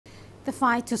The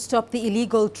fight to stop the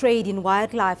illegal trade in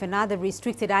wildlife and other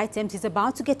restricted items is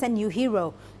about to get a new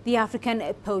hero, the African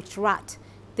poached rat.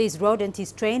 This rodent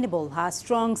is trainable, has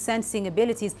strong sensing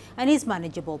abilities and is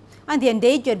manageable. And the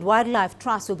Endangered Wildlife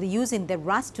Trust will be using the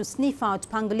rats to sniff out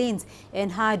pangolins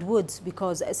in hardwoods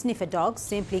because sniffer dogs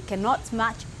simply cannot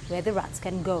match where the rats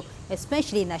can go,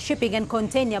 especially in a shipping and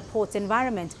container port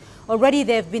environment. Already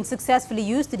they have been successfully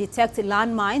used to detect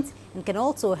landmines and can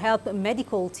also help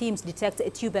medical teams detect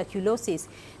tuberculosis.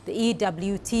 The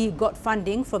EWT got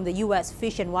funding from the U.S.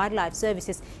 Fish and Wildlife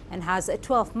Services and has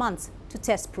 12 months to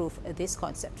test-proof this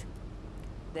concept.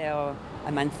 They are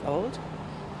a month old,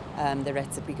 the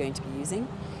rats that we're going to be using.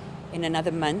 In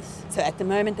another month, so at the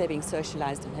moment they're being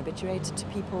socialized and habituated to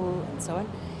people and so on.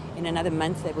 In another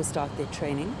month they will start their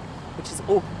training, which is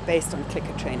all based on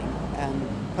clicker training,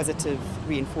 positive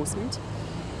reinforcement.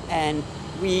 And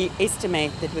we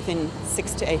estimate that within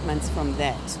 6 to 8 months from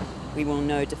that, we will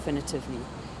know definitively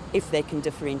if they can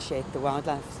differentiate the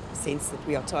wildlife sense that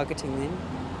we are targeting them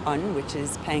on, which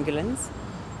is pangolins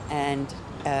and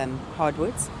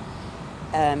hardwoods.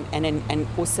 And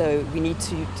also we need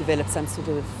to develop some sort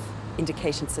of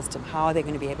indication system. How are they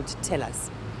going to be able to tell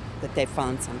us that they've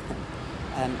found something,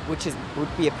 which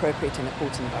would be appropriate in a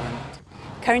port environment.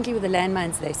 Currently with the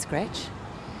landmines they scratch,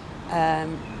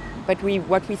 but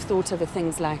what we've thought of are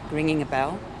things like ringing a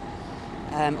bell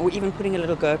or even putting a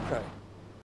little GoPro.